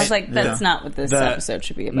too. I was like, that's not what this episode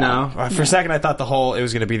should be about. No. For a second I thought it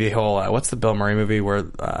was going to be the whole, what's the Bill Murray movie where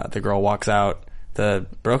the girl walks out, the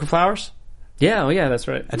Broken Flowers? Yeah, that's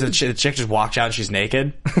right. And the chick just walks out and she's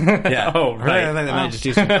naked. Yeah. Oh, right. They might just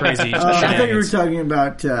do some crazy I thought you were shenanigans. talking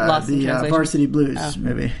about Lost in the Translation. Varsity Blues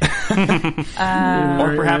movie.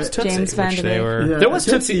 Or perhaps Tootsie, James Van which Der they Beek. were... Yeah, There was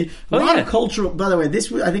Tootsie. A Oh, lot yeah. of cultural. By the way,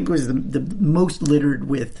 this I think was the most littered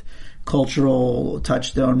with cultural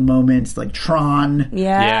touchstone moments, like Tron.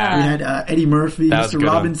 Yeah. We had Eddie Murphy, That was a Mr. good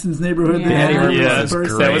one. Robinson's Neighborhood. Yeah. The Eddie Murphy Yeah, was that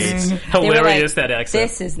great. was They were hilarious, like, that accent.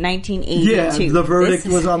 This is 1982. Yeah, The Verdict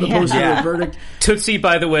was on the poster. Yeah. The Verdict. Tootsie,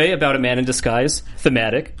 by the way, about a man in disguise,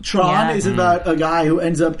 thematic. Tron Yeah. is about a guy who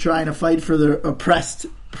ends up trying to fight for the oppressed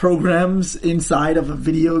programs inside of a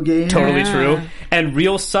video game. Totally true. And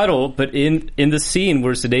real subtle, but in the scene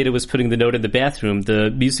where Zendaya was putting the note in the bathroom, the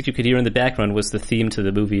music you could hear in the background was the theme to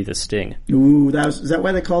the movie The Sting. Ooh, is that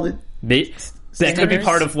why they called it? That could be Stingers?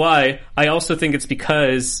 part of why. I also think it's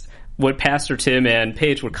because what Pastor Tim and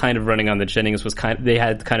Paige were kind of running on the Jennings was they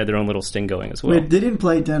had kind of their own little sting going as well. Wait, they didn't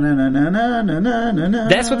play da-na-na-na-na-na-na-na.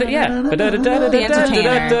 That's what they, yeah. The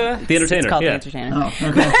Entertainer. The Entertainer, It's called yeah. The Entertainer. Oh,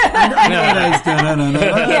 okay. I know that's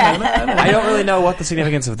da-na-na-na-na-na-na-na. I don't really know what the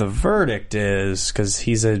significance of The Verdict is, because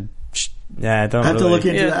he's a... Yeah, I don't I have to really... look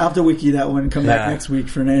into that. I'll have to wiki that one and come back next week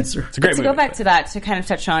for an answer. It's a great To movie. go back to that, to kind of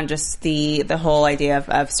touch on just the whole idea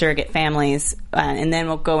of surrogate families, and then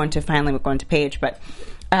we'll go into Paige, but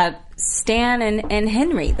Stan and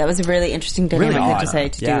Henry, that was a really interesting dynamic, Really I have odd. to say,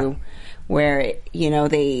 to Yeah. do, where,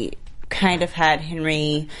 they kind of had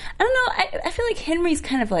Henry, I don't know, I feel like Henry's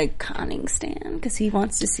kind of like conning Stan, because he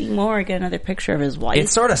wants to see more, get another picture of his wife. It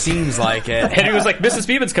sort of seems like it. And he was like, Mrs.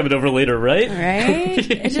 Beeman's coming over later, right?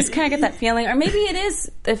 Right? I just kind of get that feeling, or maybe it is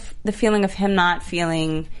the feeling of him not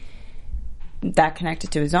feeling that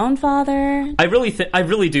connected to his own father. I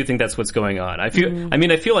really do think that's what's going on. I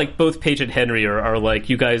feel like both Paige and Henry are like,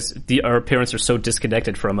 you guys, our parents are so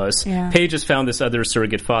disconnected from us. Yeah. Paige has found this other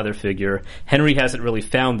surrogate father figure. Henry hasn't really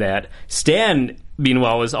found that. Stan,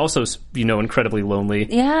 meanwhile, is also, incredibly lonely.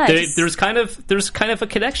 Yeah, There's kind of a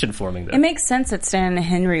connection forming there. It makes sense that Stan and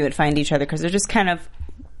Henry would find each other, because they're just kind of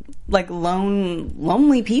like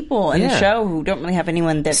lonely people in the show who don't really have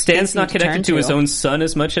anyone that Stan's not connected to his own son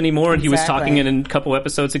as much anymore, and he was talking in a couple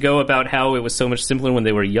episodes ago about how it was so much simpler when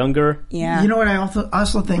they were younger. Yeah. You know what? I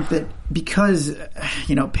also think that because,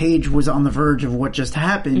 Paige was on the verge of what just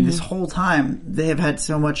happened this whole time, they have had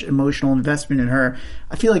so much emotional investment in her.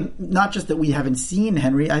 I feel like not just that we haven't seen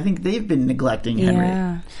Henry, I think they've been neglecting Henry.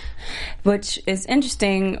 Yeah. Which is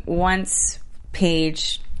interesting once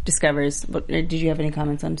Paige discovers. Did you have any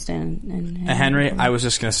comments on Stan and Henry? I was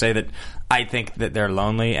just going to say that I think that they're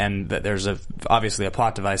lonely, and that there's obviously a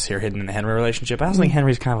plot device here hidden in the Henry relationship. I also think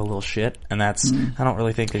Henry's kind of a little shit, and that's I don't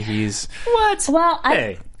really think that he's... What? Well,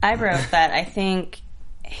 Hey. I wrote that I think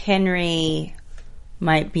Henry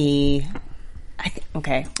might be...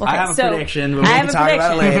 Okay. I have a so prediction, but we I can have a talk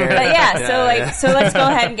about it prediction. later. But yeah, Yeah, so let's go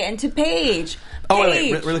ahead and get into Paige. Oh,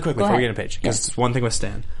 wait, Paige! really quick Go before we ahead. get into Paige, because one thing with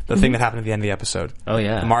Stan, the thing that happened at the end of the episode. Oh,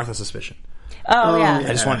 yeah. The Martha suspicion. Oh, yeah. I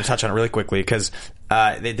just wanted to touch on it really quickly, because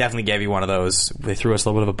they definitely gave you one of those. They threw us a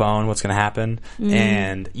little bit of a bone, what's going to happen.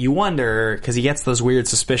 And you wonder, because he gets those weird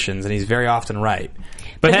suspicions, and he's very often right.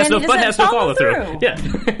 But then has no he doesn't follow through. follow Yeah.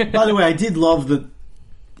 By the way, I did love that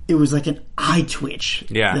it was like an eye twitch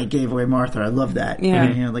that gave away Martha. I love that. Yeah.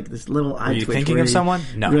 You know, like this little eye twitch. Are you thinking of someone?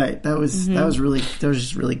 No. Right. That was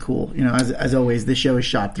just really cool. You know, as always, this show is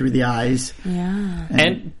shot through the eyes. Yeah.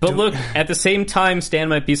 But look, at the same time, Stan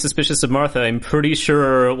might be suspicious of Martha. I'm pretty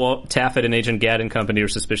sure, Taffet and Agent Gadd and company are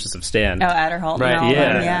suspicious of Stan. Oh, Adderholt. Right. And all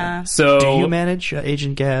Yeah. that, yeah. So Do you manage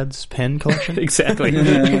Agent Gadd's pen collection? Exactly.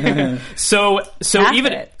 so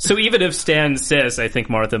even if Stan says, I think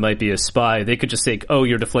Martha might be a spy, they could just say, oh,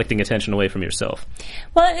 you're deflecting attention away from yourself.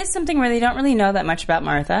 Well, it is something where they don't really know that much about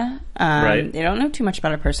Martha. Right. They don't know too much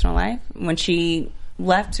about her personal life. When she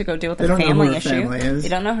left to go deal with the family issue, they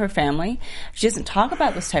don't know her family. She doesn't talk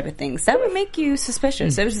about those type of things. That would make you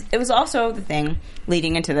suspicious. It was also the thing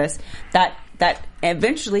leading into this that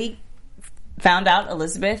eventually found out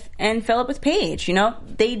Elizabeth and Philip with Paige. You know,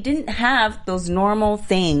 they didn't have those normal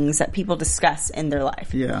things that people discuss in their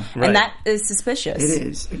life. Yeah. Right. And that is suspicious. It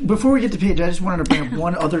is. Before we get to Paige, I just wanted to bring up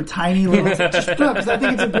one other tiny little just because I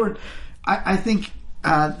think it's important. I think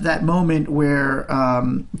that moment where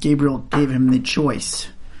Gabriel gave him the choice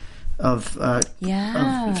of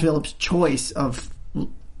Philip's choice of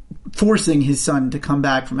forcing his son to come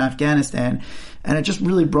back from Afghanistan, and it just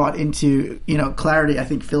really brought into clarity, I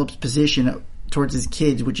think, Philip's position towards his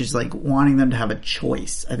kids, which is like wanting them to have a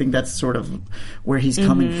choice. I think that's sort of where he's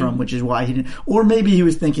coming from, which is why he didn't, or maybe he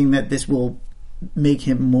was thinking that this will make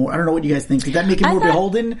him more, I don't know what you guys think. Did that make him more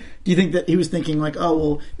beholden? Do you think that he was thinking like, oh,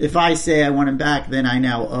 well, if I say I want him back, then I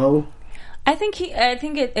now owe? I think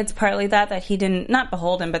it's partly that he didn't, not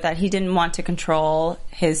beholden, but that he didn't want to control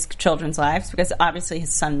his children's lives, because obviously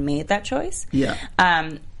his son made that choice. Yeah.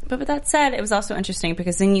 But with that said, it was also interesting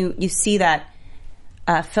because then you see that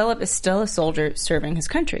Philip is still a soldier serving his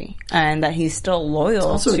country, and that he's still loyal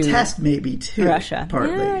it's also to a test, maybe, too. Russia.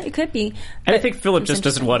 Partly. Yeah, it could be. And I think Philip just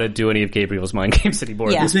doesn't want to do any of Gabriel's mind games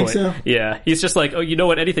anymore at this think point. so? Yeah. He's just like, oh, you know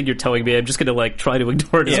what? Anything you're telling me, I'm just going to try to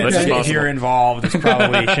ignore it as much as possible. If you're involved, it's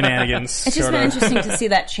probably shenanigans. It's just been interesting to see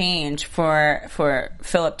that change for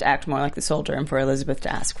Philip to act more like the soldier and for Elizabeth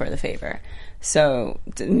to ask for the favor. So,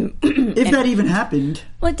 if that even happened.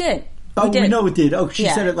 Well, it did. Oh, we know it did. Oh, she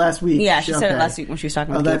said it last week. Yeah, she said it last week when she was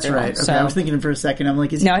talking about that's Gabriel. right. Okay, so, I was thinking for a second. I'm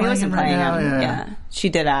like, is he no, playing he wasn't him right playing now? him. Yeah. She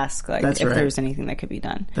did ask if there was anything that could be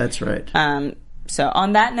done. That's right. So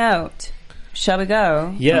on that note, shall we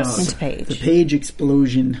go into Paige? The Paige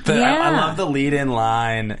explosion. I love the lead-in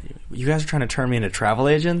line. You guys are trying to turn me into travel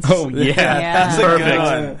agents? Oh, yeah. That's a Perfect. good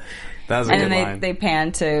one. That was a good line. And then they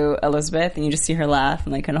pan to Elizabeth, and you just see her laugh,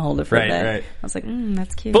 and they kind of hold it for a bit. Right. I was like,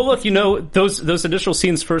 that's cute. But look, those initial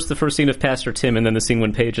scenes, the first scene of Pastor Tim, and then the scene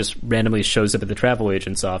when Paige just randomly shows up at the travel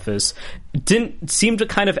agent's office, didn't seem to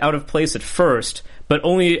kind of out of place at first, but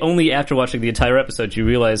only after watching the entire episode you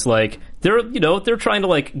realize they're trying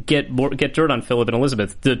to get dirt on Philip and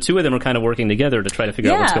Elizabeth. The two of them are kind of working together to try to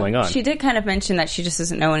figure out what's going on. She did kind of mention that she just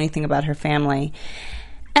doesn't know anything about her family.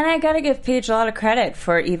 And I got to give Paige a lot of credit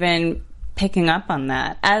for even picking up on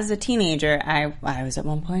that. As a teenager, I was at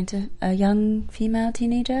one point a young female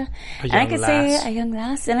teenager. And I could say a young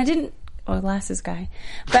lass. And I didn't, lass is guy.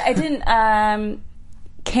 But I didn't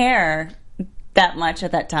care that much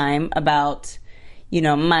at that time about,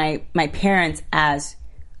 my parents as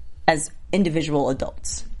individual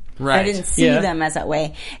adults. Right. I didn't see them as that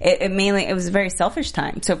way. It was a very selfish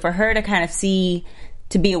time. So for her to kind of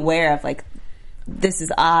to be aware of this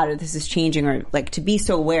is odd or this is changing, or to be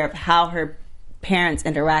so aware of how her parents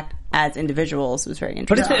interact as individuals was very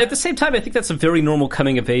interesting. But at the same time, I think that's a very normal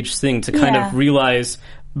coming of age thing to kind of realize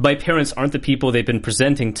my parents aren't the people they've been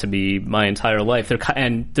presenting to me my entire life.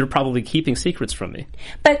 They're probably keeping secrets from me.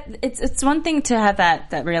 But it's one thing to have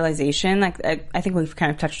that realization. I think we've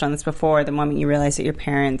kind of touched on this before. The moment you realize that your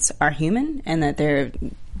parents are human and that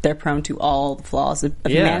they're prone to all the flaws of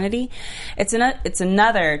humanity. It's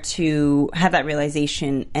another to have that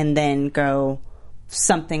realization and then go,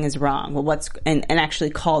 something is wrong. Well, and actually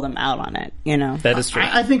call them out on it. That is true.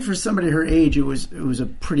 I think for somebody her age, it was a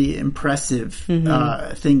pretty impressive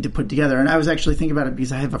thing to put together. And I was actually thinking about it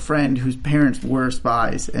because I have a friend whose parents were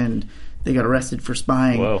spies and they got arrested for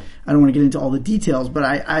spying. Whoa. I don't want to get into all the details, but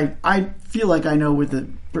I feel like I know with a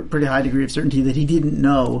pretty high degree of certainty that he didn't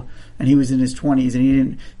know, and he was in his 20s, and he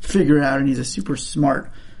didn't figure it out, and he's a super smart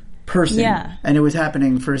person. Yeah. And it was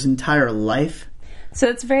happening for his entire life. So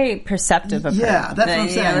it's very perceptive of her. Yeah, that's what I'm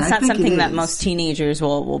saying. It's not something that most teenagers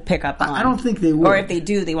will pick up on. I don't think they would. Or if they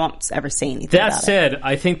do, they won't ever say anything That about said, it.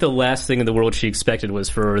 I think the last thing in the world she expected was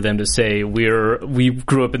for them to say we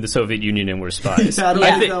grew up in the Soviet Union and we're spies.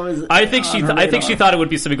 I think she thought it would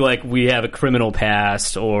be something like we have a criminal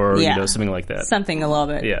past or something like that. Something a little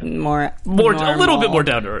bit more a little bit more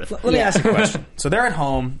down to earth. Let me ask you a question. So they're at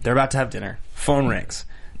home, they're about to have dinner, phone rings.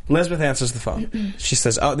 Elizabeth answers the phone. She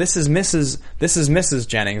says, "Oh, this is Mrs.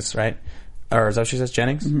 Jennings, right?" Or is that what she says,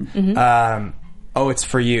 Jennings? Oh, it's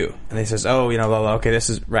for you. And he says, oh, blah, blah, okay, this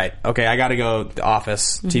is right. Okay, I got to go to the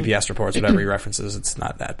office, TPS reports, whatever he references. It's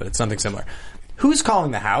not that, but it's something similar. Who's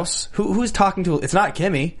calling the house? Who's talking to? It's not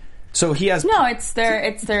Kimmy. So he has it's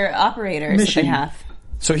their operators that they have.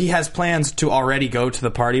 So he has plans to already go to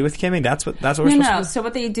the party with Kimmy? That's what we're supposed to do? So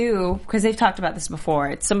what they do, because they've talked about this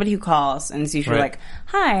before, it's somebody who calls and it's usually like,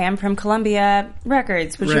 hi, I'm from Columbia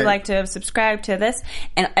Records. Would you like to subscribe to this?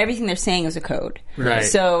 And everything they're saying is a code. Right.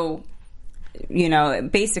 So,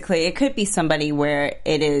 basically it could be somebody where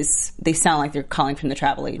they sound like they're calling from the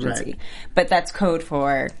travel agency. Right. But that's code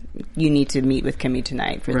for, you need to meet with Kimmy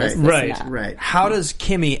tonight for this, and that. Right. How does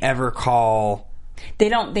Kimmy ever call... They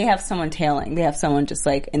have someone tailing. They have someone just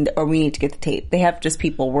or we need to get the tape. They have just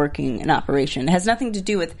people working an operation. It has nothing to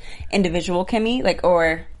do with individual Kimmy,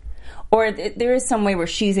 or there is some way where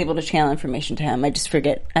she's able to channel information to him. I just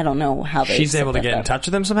forget. I don't know how she's able to get in touch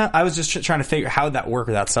with him somehow. I was just trying to figure how would that work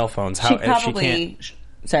without cell phones. She probably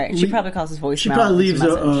calls his voicemail. She probably leaves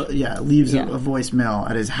a voicemail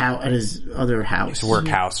at his other house, his work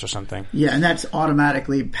house or something. Yeah, and that's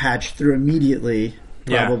automatically patched through immediately.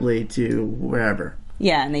 Probably to wherever.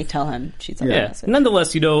 Yeah, and they tell him she's on the message.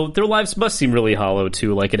 Nonetheless, their lives must seem really hollow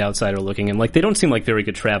to like an outsider looking in. Like, they don't seem like very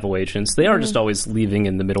good travel agents. They are just always leaving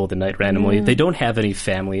in the middle of the night randomly. They don't have any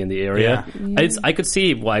family in the area. I could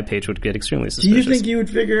see why Paige would get extremely suspicious. Do you think you would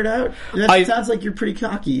figure it out? That sounds like you're pretty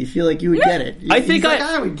cocky. You feel like you would get it. I think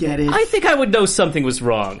I would get it. I think I would know something was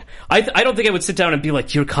wrong. I don't think I would sit down and be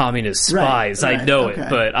like, you're communist spies. Right, I know it.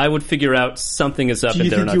 But I would figure out something is up and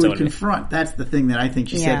they're not telling me. Do you think you would confront? That's the thing that I think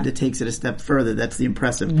she said that takes it a step further. That's the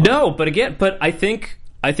impressive part. No, but I think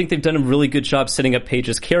they've done a really good job setting up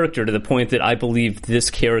Paige's character to the point that I believe this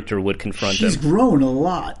character would confront him. She's grown a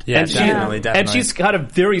lot. Yeah, definitely. And she's got a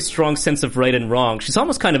very strong sense of right and wrong. She's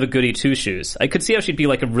almost kind of a goody two-shoes. I could see how she'd be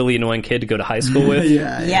like a really annoying kid to go to high school with.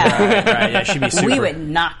 Yeah. Right, yeah, she'd be super... We would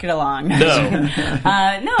not get along. No.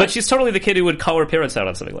 But she's totally the kid who would call her parents out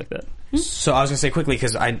on something like that. So I was going to say quickly,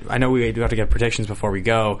 because I know we do have to get predictions before we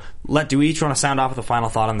go. Do we each want to sound off with a final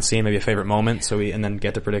thought on the scene, maybe a favorite moment, and then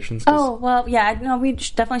get to predictions? Oh, well, yeah, no, we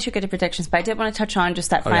definitely should get to predictions, but I did want to touch on just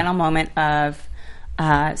that final moment of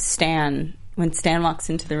Stan, when Stan walks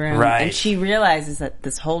into the room, and she realizes that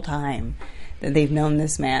this whole time that they've known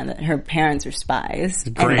this man, that her parents are spies,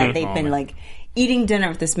 and that they've been eating dinner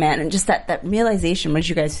with this man, and just that realization. What did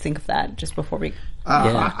you guys think of that just before we...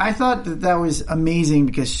 I thought that was amazing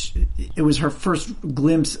because it was her first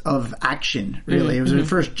glimpse of action. Really, it was her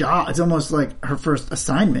first job. It's almost like her first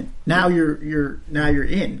assignment. Now you're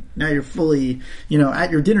in. Now you're fully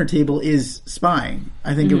at your dinner table is spying.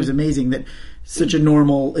 I think it was amazing that such a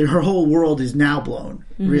normal. Her whole world is now blown.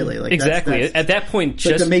 Really, exactly. That's at that point,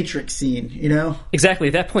 just like the Matrix scene. Exactly.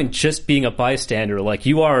 At that point, just being a bystander,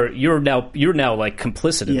 you're now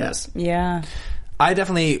complicit in this. Yeah.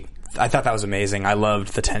 I thought that was amazing. I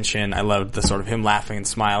loved the tension. I loved the sort of him laughing and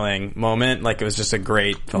smiling moment. Like, it was just felt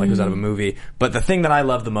like it was out of a movie. But the thing that I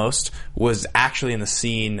loved the most was actually in the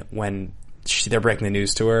scene when they're breaking the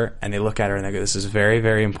news to her, and they look at her and they go, this is very,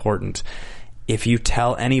 very important. If you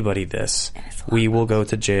tell anybody this, we will go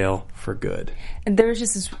to jail for good. And there was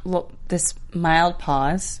just this mild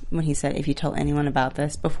pause when he said, if you tell anyone about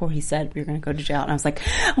this, before he said we're going to go to jail. And I was like,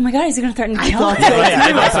 oh my God, is he going to threaten to kill us?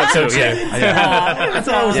 I thought so too. That's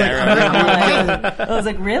what I was like. I was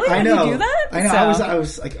like, really? I know. Did you do that? I know. I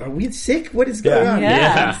was like, are we sick? What is going on?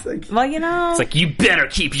 Yeah. It's like, well, it's like, you better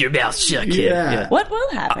keep your mouth shut, kid. Yeah. What will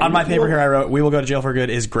happen? On my paper here, I wrote, we will go to jail for good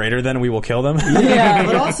is greater than we will kill them. Yeah,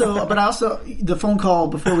 but also the phone call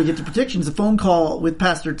before we get to predictions. The phone call with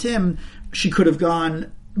Pastor Tim, she could have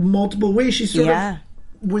gone multiple ways. She sort of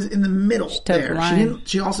was in the middle there.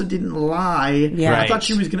 She also didn't lie. Yeah. I thought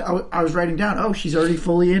she was gonna. I was writing down. She's already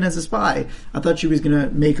fully in as a spy. I thought she was gonna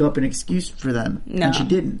make up an excuse for them, and she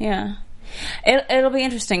didn't. Yeah, it'll be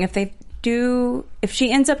interesting if they do. If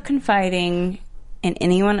she ends up confiding in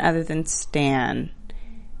anyone other than Stan,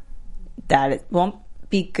 that it won't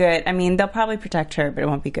be good. I mean, they'll probably protect her, but it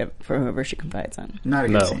won't be good for whoever she confides on. Not a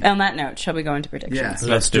good scene. On that note, shall we go into predictions? Yeah,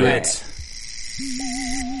 let's do it.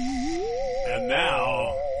 And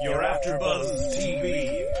now, your AfterBuzz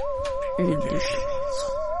TV.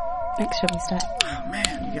 Shall we start? Oh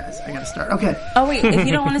man, you guys, I gotta start. Okay. Oh wait, if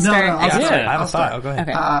you don't want to start, I'll start. I have a thought. Go ahead.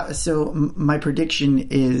 Okay. So my prediction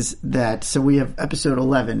is that we have episode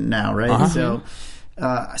 11 now, right? So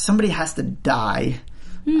somebody has to die.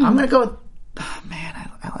 I'm gonna go with. Oh, man,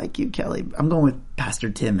 I like you, Kelly. I'm going with Pastor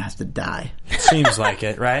Tim has to die. Seems like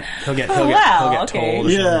it, right? He'll get told. Or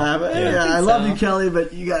Yeah, something. I love you, Kelly,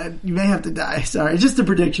 but you may have to die. Sorry, just a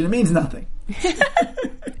prediction. It means nothing.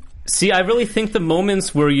 See, I really think the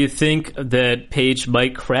moments where you think that Paige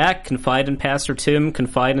might crack, confide in Pastor Tim,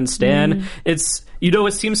 confide in Stan, it's,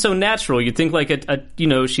 it seems so natural. You think like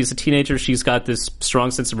she's a teenager, she's got this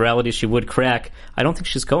strong sense of morality, she would crack. I don't think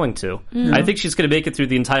she's going to. I think she's going to make it through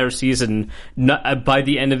the entire season. By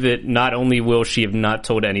the end of it, not only will she have not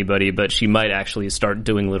told anybody, but she might actually start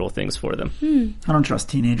doing little things for them. I don't trust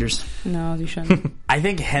teenagers. No, you shouldn't. I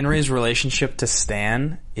think Henry's relationship to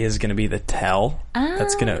Stan is going to be the tell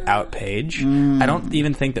that's going to out Paige. I don't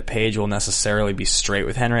even think that Paige will necessarily be straight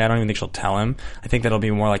with Henry. I don't even think she'll tell him. I think that'll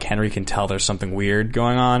be more like Henry can tell there's something weird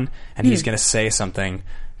going on, and he's going to say something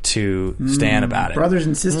to Stan about it. Brothers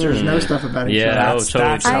and sisters know stuff about each other.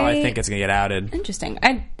 That's how I think it's going to get outed. Interesting.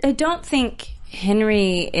 I don't think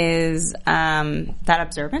Henry is that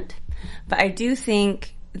observant, but I do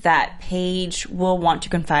think that Paige will want to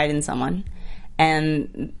confide in someone,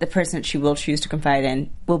 and the person that she will choose to confide in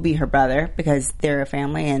will be her brother, because they're a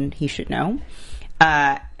family and he should know.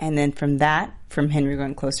 And then from Henry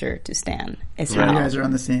going closer to Stan. You guys are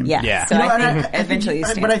on the same. Yeah. So I think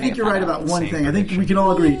you're right about one thing. I think we can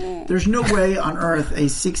all agree. There's no way on earth a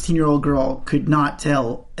 16-year-old girl could not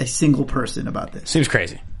tell a single person about this. Seems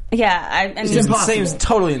crazy. Yeah, it's impossible. Seems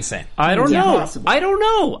totally insane. I don't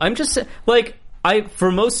know. I'm just like,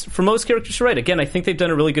 for most characters, you're right. Again, I think they've done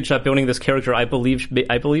a really good job building this character. I believe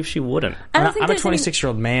she wouldn't. I'm a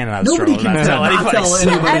 26-year-old man, and I was struggling not to tell anybody.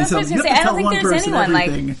 I was supposed to say, I don't think there's anyone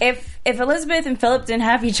like if Elizabeth and Philip didn't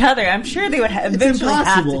have each other, I'm sure they would eventually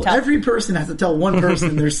have to tell. Every person has to tell one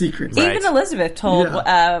person their secrets. Right. Even Elizabeth told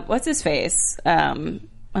what's his face, drug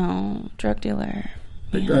dealer.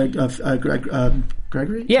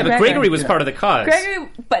 Gregory? Yeah, but Gregory was part of the cause.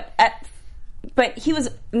 But he was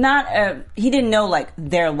not he didn't know, like,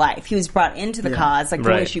 their life. He was brought into the cause, like the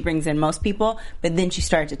way she brings in most people, but then she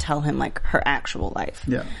started to tell him, like, her actual life.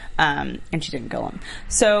 Yeah. And she didn't kill him.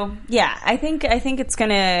 So, yeah, I think it's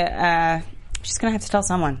gonna, she's gonna have to tell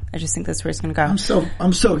someone. I just think that's where it's gonna go.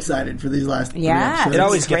 I'm so excited for these last 3 episodes. It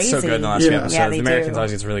always gets so good in the last few episodes. The Americans do.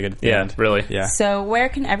 always gets really good at the end. Really. Yeah. So where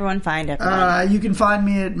can everyone find everyone? You can find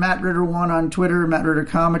me at Matt Ritter1 on Twitter, Matt Ritter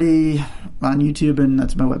Comedy on YouTube, and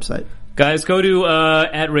that's my website. Guys, go to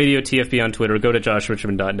at Radio TFB on Twitter. Go to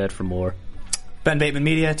joshrichmond.net for more. Ben Bateman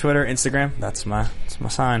Media, Twitter, Instagram. That's my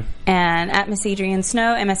sign. And at Miss Adrian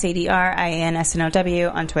Snow,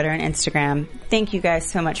 MSADRIANSNOW on Twitter and Instagram. Thank you guys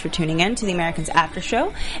so much for tuning in to the Americans After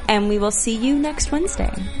Show, and we will see you next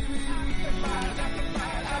Wednesday.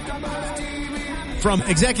 From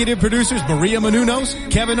executive producers Maria Menounos,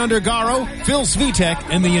 Kevin Undergaro, Phil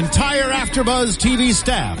Svitek, and the entire AfterBuzz TV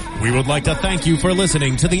staff, we would like to thank you for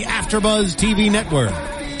listening to the AfterBuzz TV network.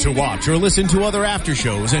 To watch or listen to other after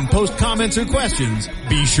shows and post comments or questions,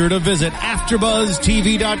 be sure to visit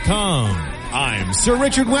AfterBuzzTV.com. I'm Sir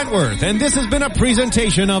Richard Wentworth, and this has been a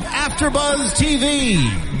presentation of AfterBuzz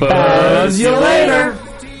TV. Buzz you later!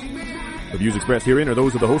 The views expressed herein are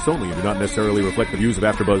those of the hosts only and do not necessarily reflect the views of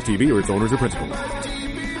AfterBuzz TV or its owners or principals.